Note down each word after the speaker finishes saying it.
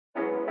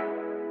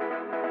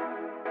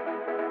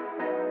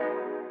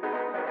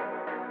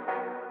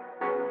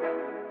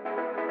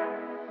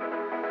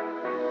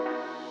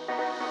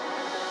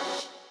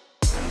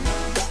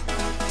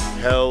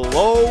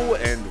Hello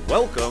and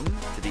welcome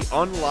to the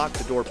Unlock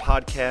the Door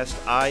podcast.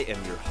 I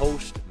am your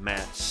host,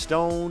 Matt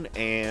Stone,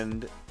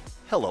 and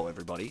hello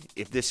everybody.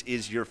 If this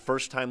is your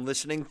first time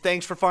listening,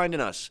 thanks for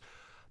finding us.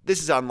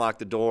 This is Unlock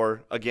the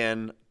Door.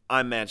 Again,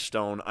 I'm Matt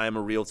Stone. I am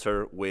a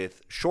realtor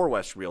with Shore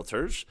West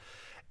Realtors,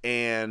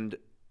 and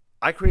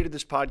I created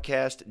this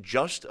podcast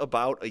just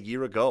about a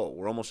year ago.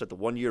 We're almost at the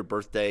 1-year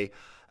birthday,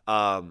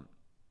 to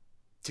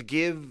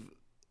give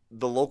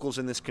the locals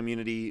in this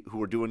community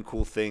who are doing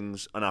cool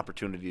things an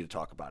opportunity to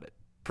talk about it.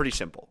 Pretty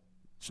simple.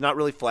 It's not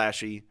really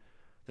flashy.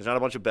 There's not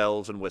a bunch of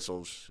bells and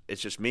whistles.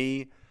 It's just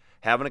me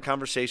having a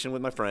conversation with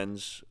my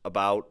friends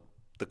about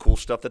the cool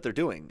stuff that they're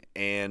doing.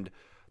 And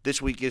this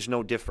week is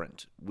no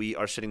different. We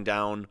are sitting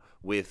down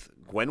with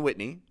Gwen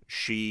Whitney.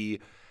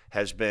 She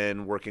has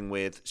been working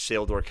with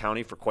Saildor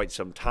County for quite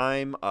some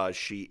time.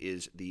 She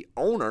is the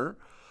owner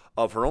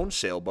of her own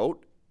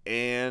sailboat,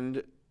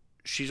 and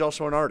she's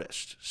also an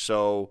artist.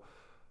 So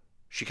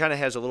she kind of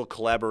has a little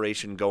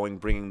collaboration going,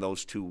 bringing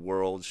those two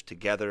worlds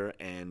together,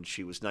 and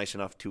she was nice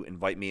enough to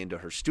invite me into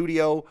her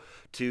studio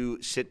to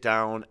sit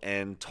down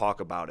and talk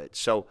about it.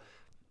 So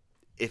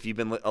if you've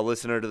been a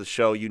listener to the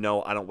show, you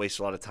know I don't waste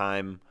a lot of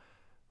time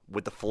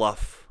with the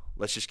fluff.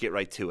 Let's just get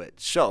right to it.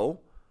 So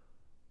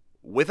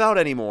without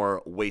any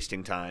more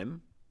wasting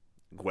time,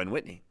 Gwen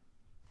Whitney.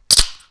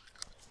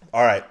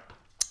 All right.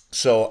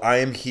 So I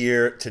am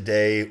here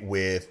today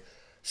with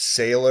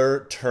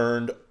sailor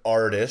turned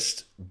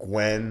artist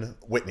Gwen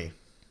Whitney.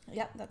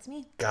 Yep, that's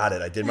me. Got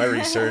it. I did my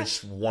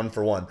research one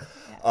for one.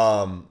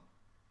 Yeah.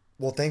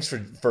 Well, thanks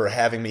for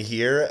having me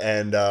here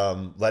and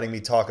letting me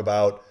talk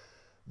about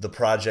the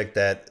project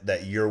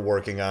that you're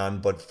working on.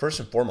 But first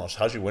and foremost,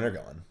 how's your winter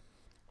going?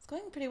 It's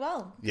going pretty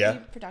well. Yeah.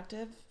 Pretty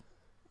productive,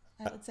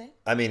 I would say.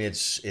 I mean,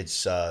 it's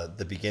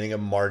the beginning of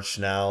March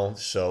now,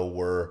 so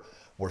we're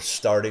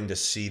starting to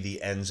see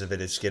the ends of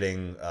it. It's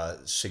getting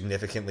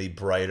significantly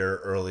brighter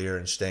earlier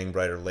and staying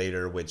brighter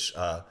later, which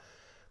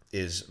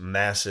is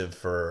massive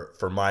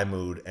for my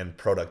mood and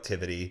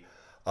productivity.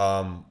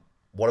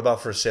 What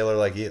about for a sailor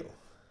like you?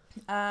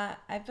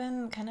 I've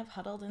been kind of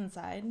huddled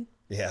inside.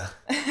 Yeah.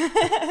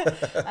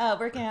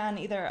 Working on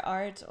either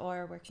art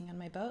or working on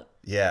my boat.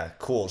 Yeah,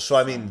 cool. So,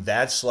 I mean,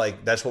 that's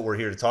what we're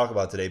here to talk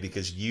about today,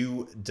 because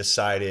you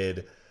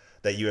decided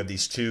that you have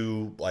these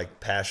two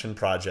passion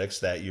projects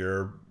that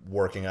you're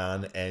working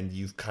on, and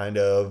you've kind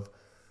of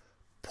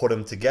put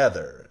them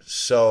together.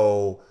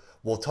 So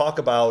we'll talk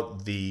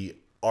about the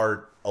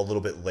art a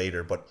little bit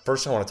later, but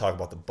first I want to talk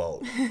about the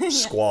boat.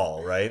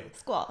 Squall, right?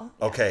 Squall.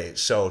 Yeah. Okay,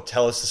 so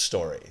tell us the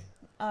story.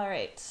 All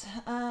right.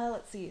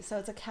 Let's see. So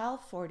it's a Cal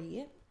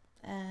 40,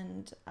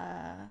 and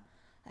I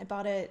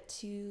bought it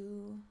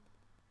 2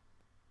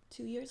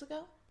 years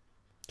ago.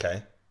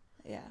 Okay.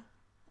 Yeah.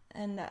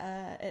 And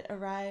it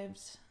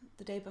arrived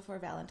the day before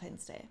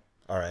Valentine's Day.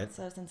 All right.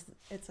 So since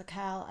it's a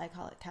Cal, I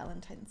call it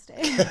Calentine's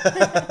Day.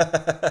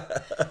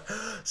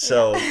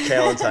 So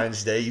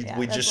Calentine's Day,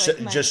 we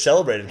just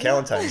celebrated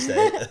Calentine's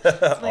Day. It's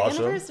my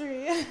Awesome.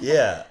 anniversary.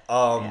 Yeah.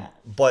 Yeah.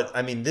 But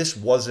I mean, this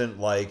wasn't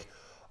like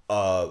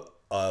a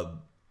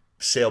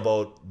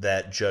sailboat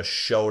that just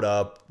showed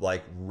up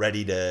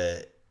ready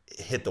to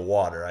hit the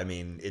water. I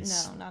mean,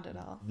 No, not at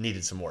all.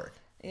 Needed some work.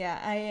 Yeah,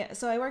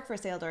 I work for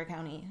Saildor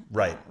County,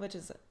 right?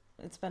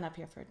 It's been up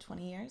here for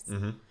 20 years,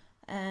 mm-hmm.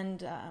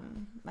 and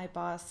my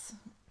boss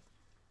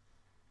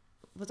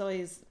was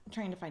always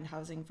trying to find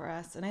housing for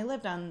us, and I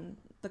lived on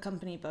the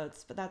company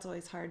boats, but that's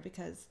always hard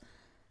because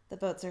the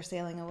boats are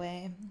sailing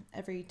away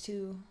every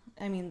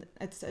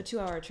it's a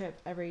 2-hour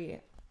trip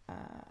every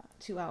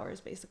 2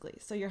 hours basically,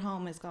 so your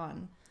home is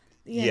gone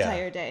the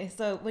entire day.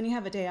 So when you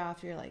have a day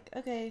off, you're like,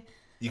 okay.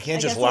 You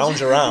can't just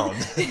lounge around.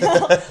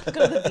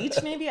 Go to the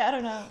beach, maybe. I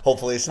don't know.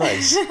 Hopefully it's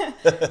nice.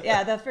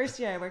 Yeah, the first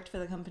year I worked for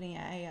the company,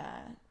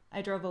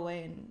 I drove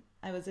away and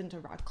I was into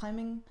rock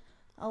climbing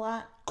a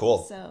lot.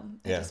 Cool. So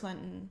I just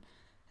went and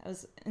I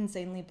was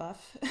insanely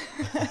buff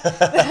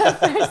that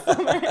first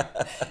summer.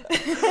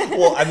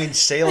 Well, I mean,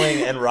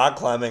 sailing and rock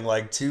climbing,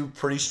 two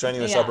pretty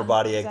strenuous upper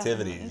body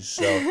definitely. activities.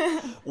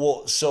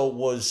 So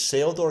was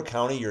Saildor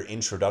County your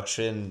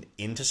introduction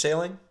into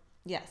sailing?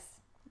 Yes,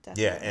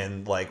 definitely. Yeah,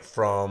 and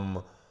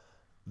from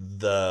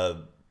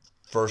the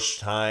first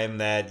time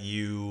that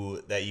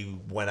you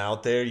went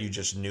out there, you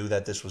just knew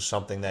that this was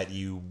something that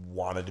you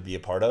wanted to be a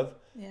part of?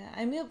 Yeah,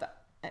 I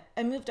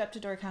moved up to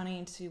Door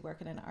County to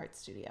work in an art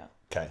studio.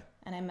 Okay.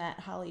 And I met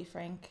Holly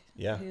Frank,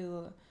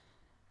 who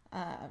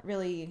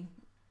really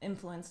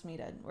influenced me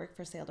to work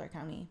for Saildor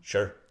County.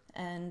 Sure.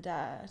 And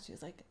she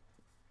was like,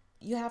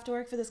 you have to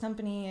work for this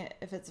company.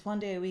 If it's 1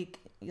 day a week,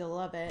 you'll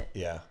love it.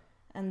 Yeah.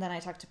 And then I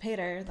talked to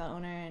Peter, the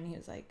owner, and he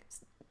was like,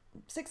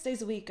 6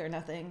 days a week or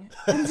nothing.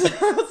 And so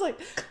I was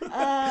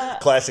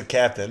like, classic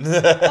captain.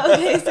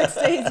 okay, 6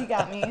 days, you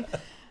got me.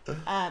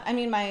 I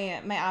mean,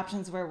 my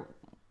options were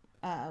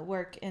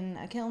work in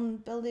a kiln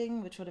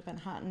building, which would have been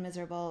hot and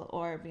miserable,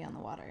 or be on the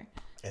water.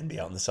 And be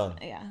out in the sun.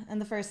 Yeah. And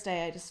the first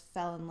day I just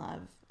fell in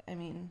love. I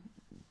mean,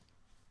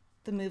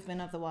 the movement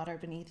of the water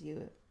beneath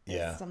you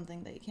is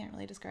something that you can't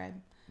really describe.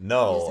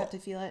 No. You just have to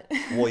feel it.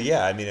 Well,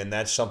 yeah, I mean, and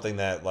that's something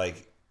that,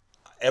 like,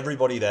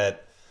 everybody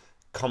that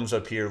comes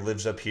up here,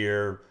 lives up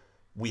here,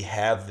 we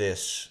have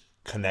this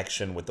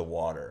connection with the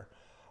water.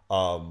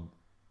 And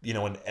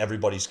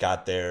everybody's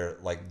got their,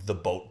 like, the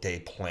boat day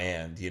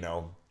planned,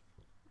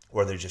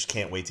 where they just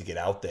can't wait to get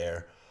out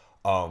there.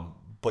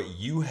 But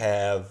you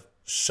have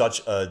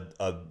such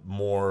a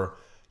more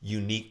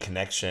unique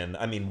connection.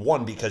 I mean,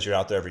 one, because you're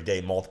out there every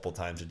day, multiple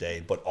times a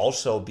day, but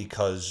also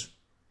because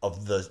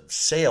of the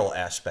sail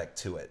aspect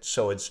to it.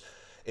 So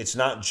it's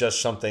not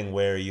just something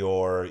where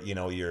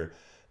you're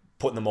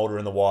putting the motor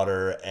in the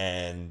water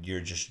and you're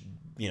just,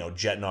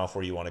 jetting off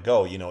where you want to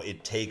go.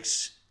 It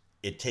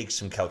takes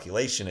some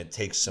calculation, it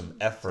takes some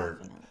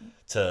effort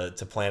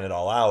to plan it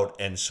all out.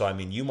 And so, I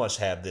mean, you must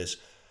have this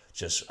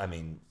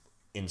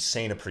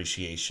insane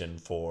appreciation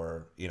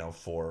for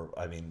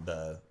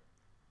the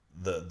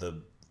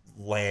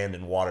land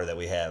and water that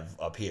we have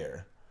up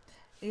here.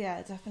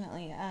 Yeah,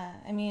 definitely.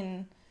 I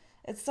mean,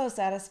 it's so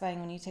satisfying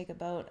when you take a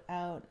boat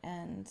out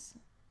and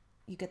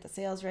you get the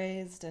sails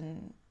raised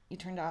and you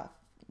turned off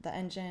the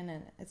engine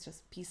and it's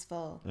just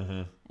peaceful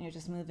and you're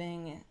just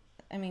moving.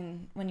 I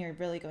mean, when you're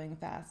really going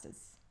fast,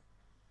 it's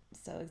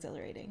so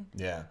exhilarating.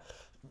 Yeah.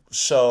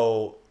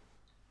 So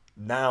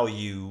now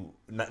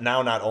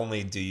not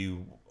only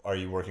are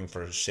you working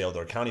for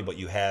Saildor County, but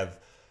you have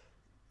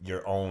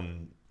your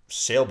own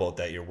sailboat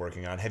that you're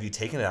working on. Have you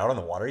taken it out on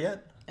the water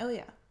yet? Oh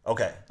yeah.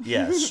 Okay.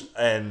 Yes.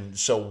 And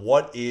so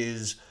what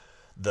is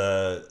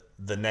the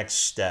next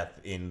step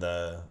in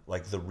the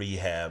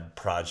rehab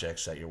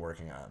projects that you're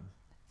working on?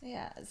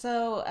 Yeah.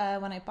 So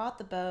when I bought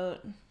the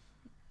boat,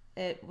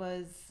 it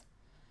was,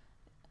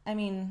 I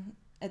mean,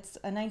 it's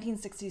a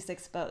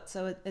 1966 boat,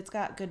 so it's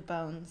got good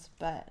bones,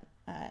 but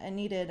it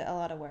needed a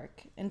lot of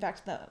work. In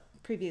fact, the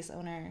previous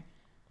owner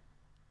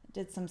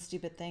did some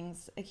stupid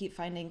things. I keep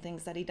finding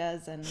things that he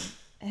does, and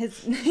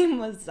his name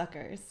was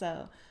Zucker,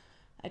 so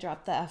I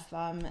dropped the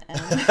F-bomb and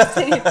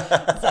saved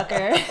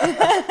Zucker.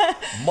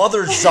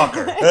 Mother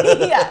Zucker.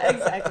 Yeah,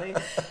 exactly.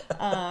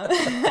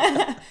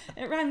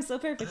 It rhymes so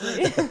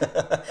perfectly.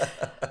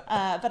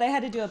 But I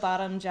had to do a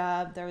bottom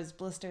job. There was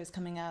blisters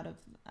coming out of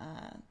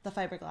the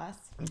fiberglass.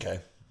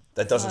 Okay.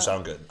 That doesn't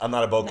sound good. I'm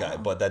not a boat guy,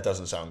 but that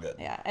doesn't sound good.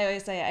 Yeah, I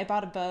always say I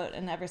bought a boat,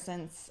 and ever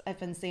since I've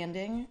been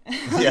sanding.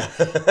 Yeah.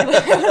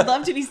 I would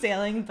love to be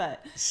sailing,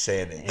 but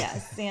sanding. Yeah,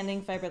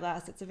 sanding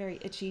fiberglass. It's a very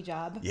itchy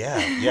job.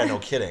 Yeah, no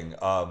kidding.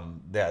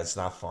 It's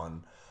not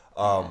fun.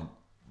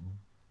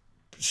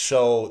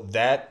 So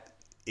that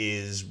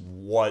is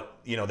what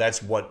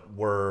that's what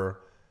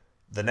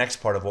the next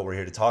part of what we're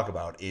here to talk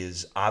about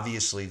is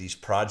obviously these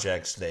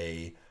projects.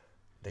 They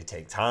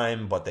take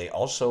time, but they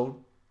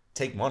also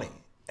take money.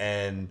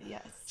 And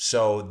yes.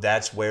 So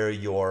that's where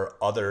your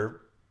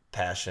other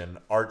passion,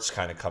 art's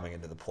kind of coming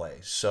into the play.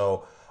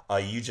 So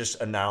you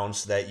just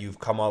announced that you've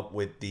come up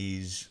with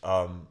these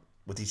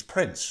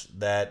prints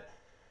that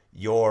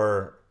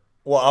you're.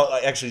 Well,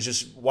 why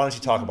don't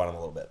you talk about them a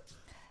little bit?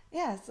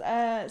 Yes.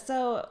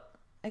 So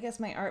I guess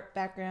my art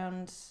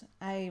background,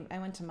 I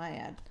went to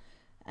MIAD,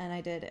 and I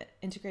did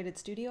integrated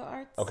studio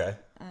arts. Okay.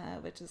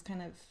 Which is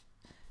kind of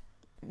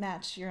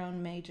match your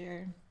own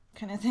major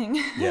kind of thing.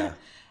 Yeah.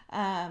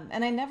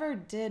 And I never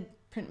did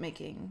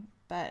printmaking,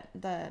 but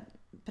the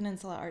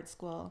Peninsula Art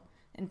School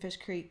in Fish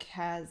Creek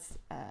has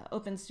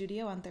open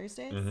studio on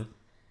Thursdays. Mm-hmm.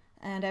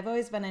 And I've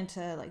always been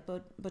into like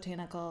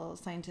botanical,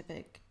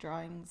 scientific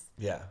drawings.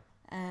 Yeah.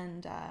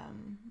 And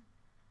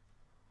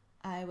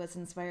I was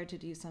inspired to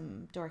do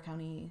some Door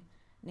County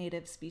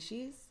native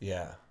species.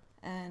 Yeah.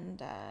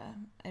 And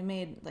I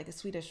made like a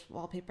Swedish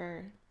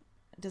wallpaper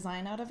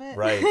design out of it.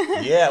 Right.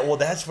 Yeah. Well,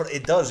 that's what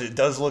it does. It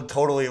does look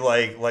totally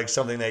like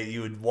something that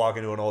you would walk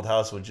into an old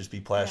house would just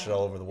be plastered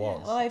all over the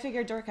walls. Yeah. Well, I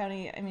figured Door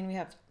County, I mean, we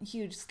have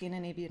huge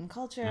Scandinavian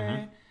culture,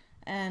 mm-hmm.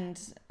 and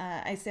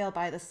I sail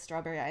by the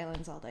Strawberry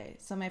Islands all day.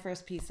 So my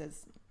first piece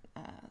is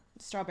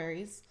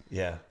strawberries.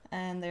 Yeah.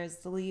 And there's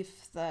the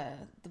leaf, the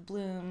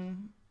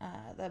bloom,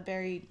 the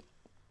berry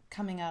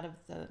coming out of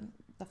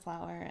the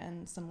flower,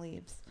 and some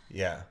leaves.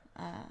 Yeah.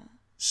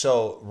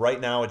 So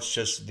right now it's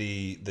just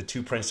the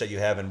two prints that you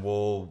have, and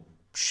we'll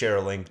share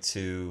a link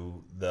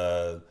to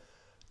the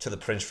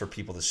prints for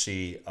people to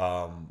see.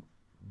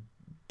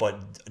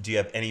 But do you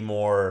have any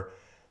more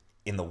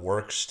in the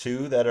works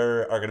too that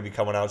are going to be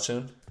coming out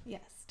soon?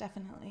 Yes,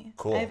 definitely.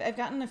 Cool. I've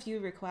gotten a few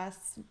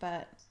requests,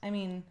 but I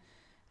mean,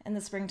 in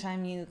the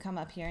springtime you come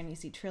up here and you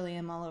see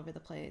trillium all over the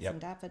place, yep.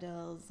 and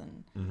daffodils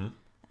and. Mm-hmm.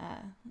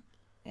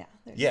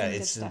 There's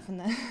it's stuff in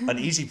the an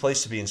easy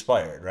place to be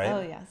inspired, right?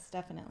 Oh yes,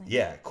 definitely.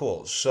 Yeah,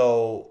 cool.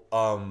 So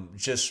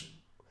just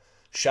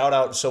shout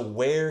out. So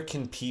where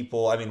can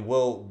people? I mean,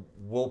 we'll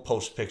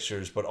post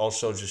pictures, but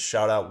also just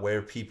shout out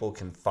where people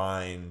can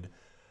find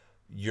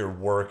your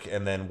work,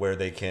 and then where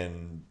they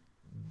can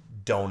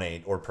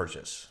donate or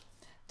purchase.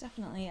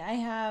 Definitely, I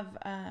have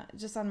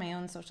just on my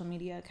own social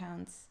media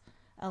accounts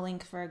a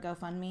link for a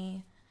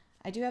GoFundMe.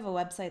 I do have a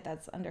website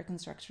that's under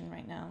construction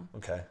right now.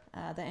 Okay.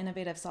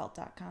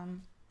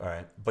 theinnovativesalt.com. All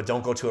right. But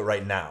don't go to it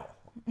right now.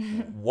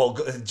 Well,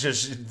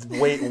 just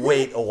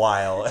wait a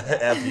while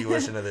after you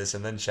listen to this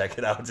and then check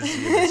it out to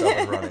see if it's up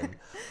and running.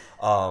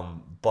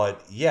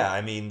 But yeah,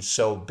 I mean,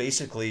 so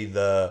basically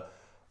the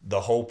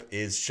hope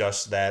is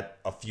just that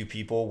a few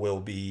people will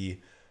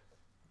be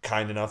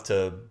kind enough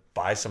to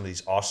buy some of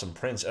these awesome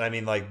prints. And I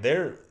mean, like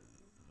they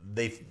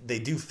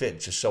do fit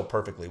just so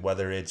perfectly,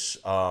 whether it's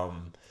a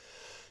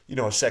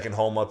second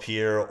home up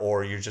here,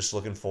 or you're just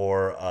looking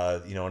for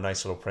a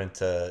nice little print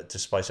to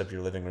spice up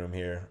your living room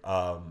here.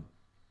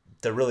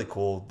 They're really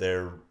cool.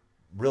 They're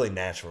really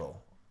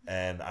natural,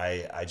 and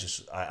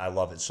I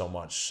love it so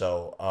much.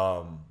 So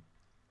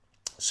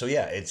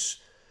yeah,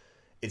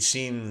 it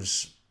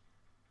seems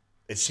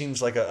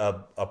like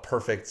a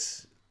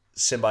perfect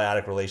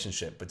symbiotic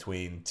relationship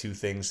between two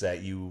things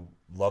that you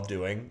love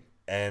doing,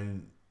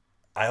 and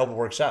I hope it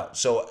works out.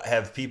 So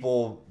have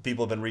people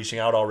been reaching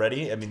out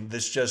already? I mean,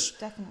 this just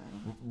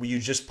Definitely. you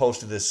just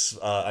posted this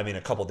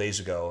a couple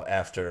days ago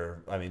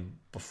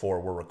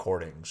before we're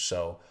recording.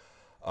 So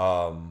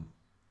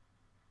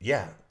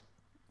yeah,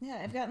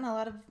 I've gotten a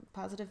lot of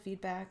positive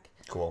feedback.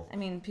 Cool. I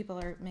mean, people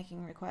are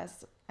making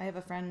requests. I have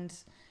a friend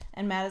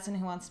in Madison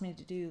who wants me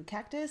to do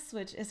cactus,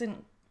 which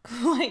isn't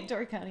quite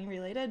Door County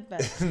related,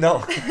 but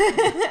no. But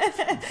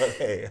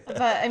hey.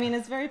 But I mean,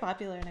 it's very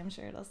popular, and I'm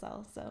sure it'll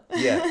sell. So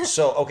yeah.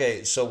 So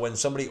okay. So when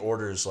somebody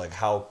orders, like,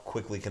 how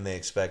quickly can they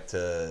expect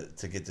to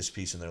get this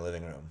piece in their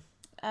living room?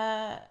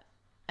 I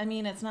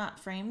mean, it's not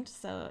framed,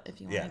 so if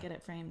you want to get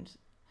it framed,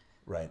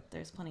 right,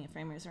 there's plenty of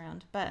framers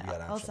around. But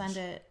I'll send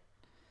it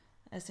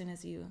as soon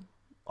as you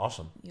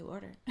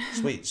order.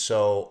 Sweet.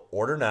 So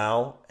order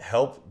now.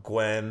 Help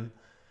Gwen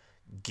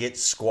get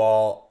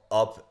Squall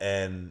up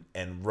and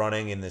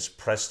running in this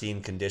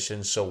pristine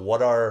condition. So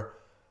what are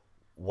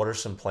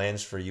some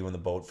plans for you and the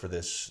boat for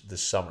this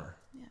summer?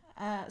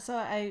 Yeah. So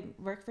I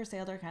work for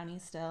Sail Door County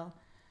still,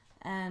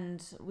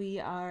 and we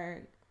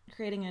are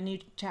creating a new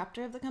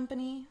chapter of the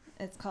company.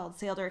 It's called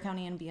Sail Door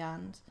County and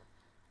Beyond,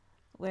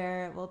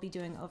 where we'll be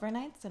doing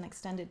overnights and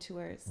extended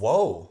tours.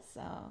 Whoa.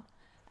 So,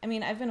 I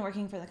mean, I've been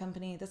working for the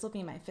company. This will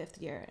be my 5th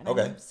year, and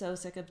I'm so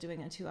sick of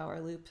doing a 2-hour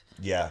loop.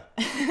 Yeah.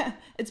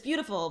 It's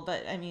beautiful,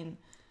 but I mean,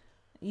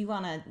 you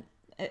want to,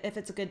 if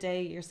it's a good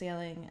day, you're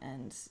sailing,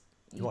 and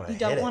you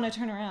don't want to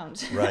turn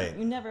around. Right.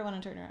 You never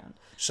want to turn around.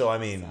 So, I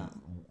mean,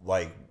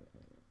 like,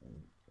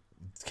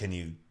 can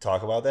you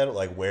talk about that?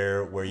 Like,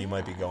 where you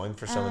might be going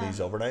for some of these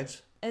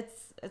overnights?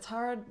 It's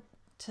hard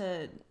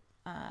to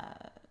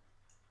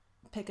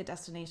pick a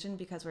destination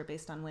because we're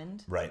based on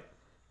wind. Right.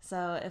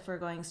 So if we're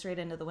going straight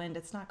into the wind,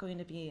 it's not going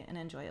to be an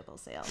enjoyable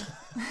sail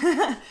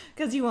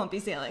because you won't be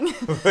sailing.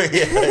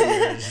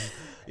 Yeah,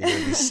 you're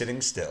going to be sitting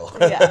still.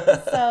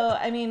 Yeah. So,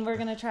 I mean, we're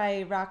going to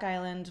try Rock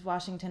Island,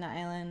 Washington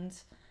Island.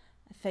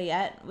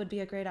 Fayette would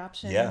be a great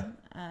option. Yeah.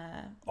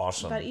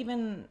 Awesome. But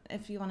even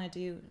if you want to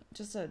do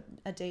just a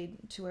day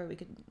tour, we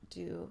could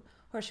do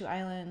Horseshoe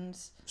Island.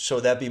 So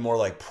that'd be more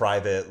like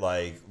private,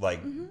 like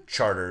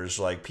charters,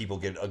 like people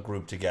get a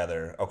group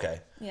together.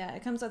 Okay. Yeah,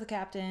 it comes with a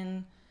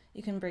captain.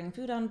 You can bring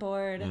food on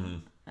board. Mm-hmm.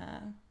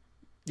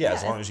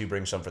 As long as you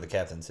bring some for the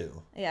captain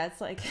too. Yeah,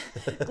 it's like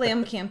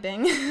glam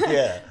camping.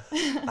 Yeah,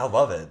 I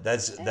love it.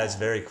 That's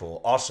very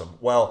cool. Awesome.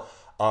 Well,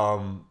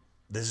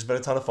 this has been a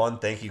ton of fun.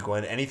 Thank you,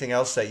 Gwen. Anything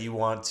else that you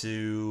want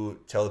to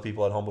tell the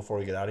people at home before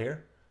we get out of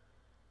here?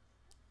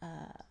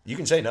 You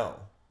can say no.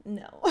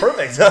 No.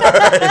 Perfect. All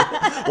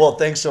right. Well,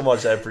 thanks so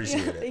much. I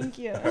appreciate it. Thank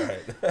you. All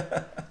right.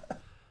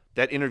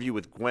 That interview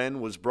with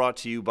Gwen was brought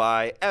to you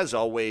by, as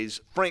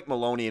always, Frank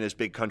Maloney and his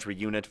Big Country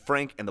unit.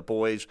 Frank and the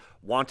boys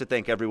want to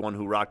thank everyone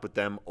who rocked with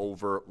them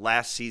over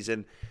last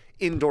season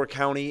in Door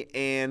County,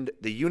 and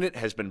the unit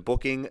has been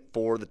booking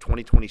for the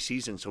 2020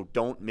 season, so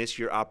don't miss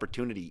your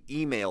opportunity.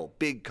 Email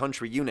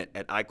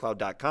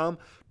bigcountryunit@icloud.com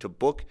to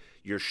book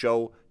your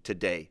show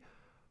today.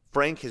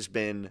 Frank has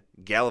been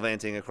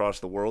gallivanting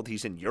across the world.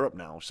 He's in Europe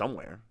now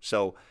somewhere.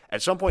 So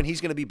at some point he's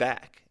going to be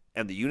back,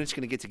 and the unit's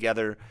going to get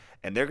together,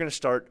 and they're going to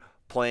start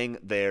playing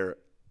their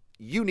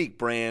unique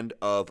brand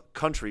of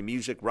country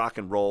music, rock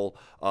and roll,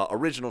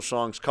 original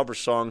songs, cover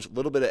songs, a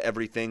little bit of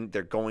everything.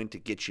 They're going to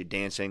get you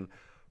dancing.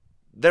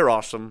 They're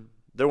awesome.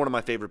 They're one of my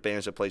favorite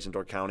bands that plays in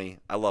Door County.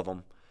 I love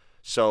them.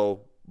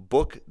 So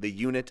book the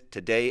unit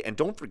today. And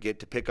don't forget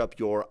to pick up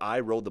your I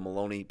Rode the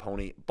Maloney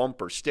Pony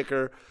bumper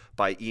sticker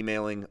by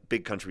emailing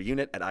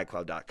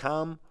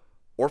bigcountryunit@icloud.com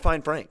or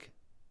find Frank.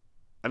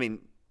 I mean,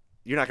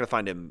 you're not going to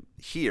find him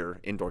here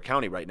in Door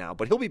County right now,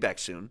 but he'll be back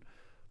soon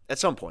at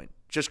some point.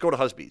 Just go to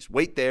Husby's.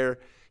 Wait there.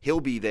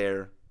 He'll be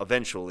there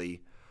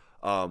eventually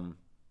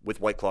with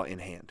White Claw in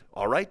hand.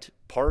 All right?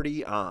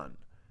 Party on.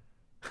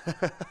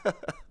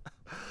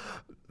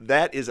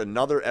 That is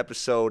another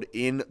episode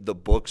in the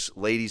books,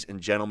 ladies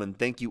and gentlemen.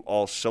 Thank you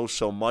all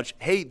so much.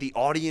 Hey, the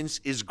audience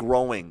is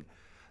growing.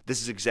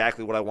 This is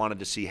exactly what I wanted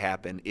to see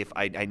happen. If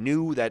I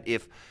knew that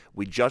if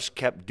we just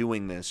kept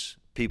doing this,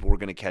 people were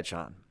going to catch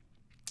on.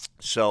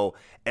 So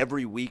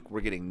every week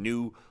we're getting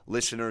new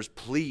listeners.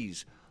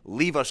 Please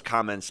leave us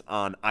comments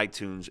on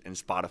iTunes and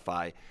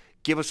Spotify.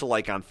 give us a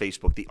like on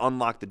Facebook. The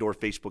Unlock the Door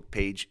Facebook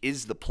page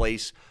is the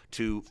place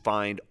to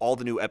find all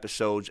the new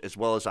episodes, as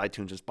well as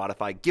iTunes and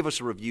Spotify. Give us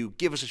a review.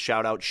 Give us a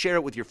shout-out. Share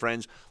it with your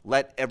friends.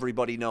 Let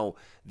everybody know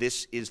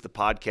this is the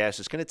podcast.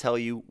 It's going to tell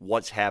you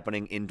what's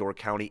happening in Door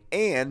County.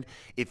 And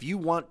if you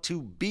want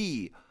to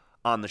be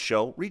on the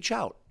show, reach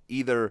out,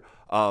 either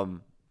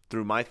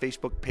through my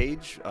Facebook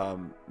page,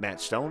 Matt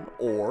Stone,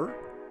 or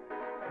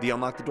the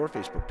Unlock the Door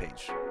Facebook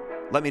page.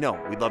 Let me know.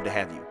 We'd love to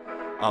have you.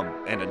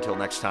 And until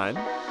next time,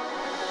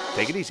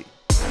 take it easy.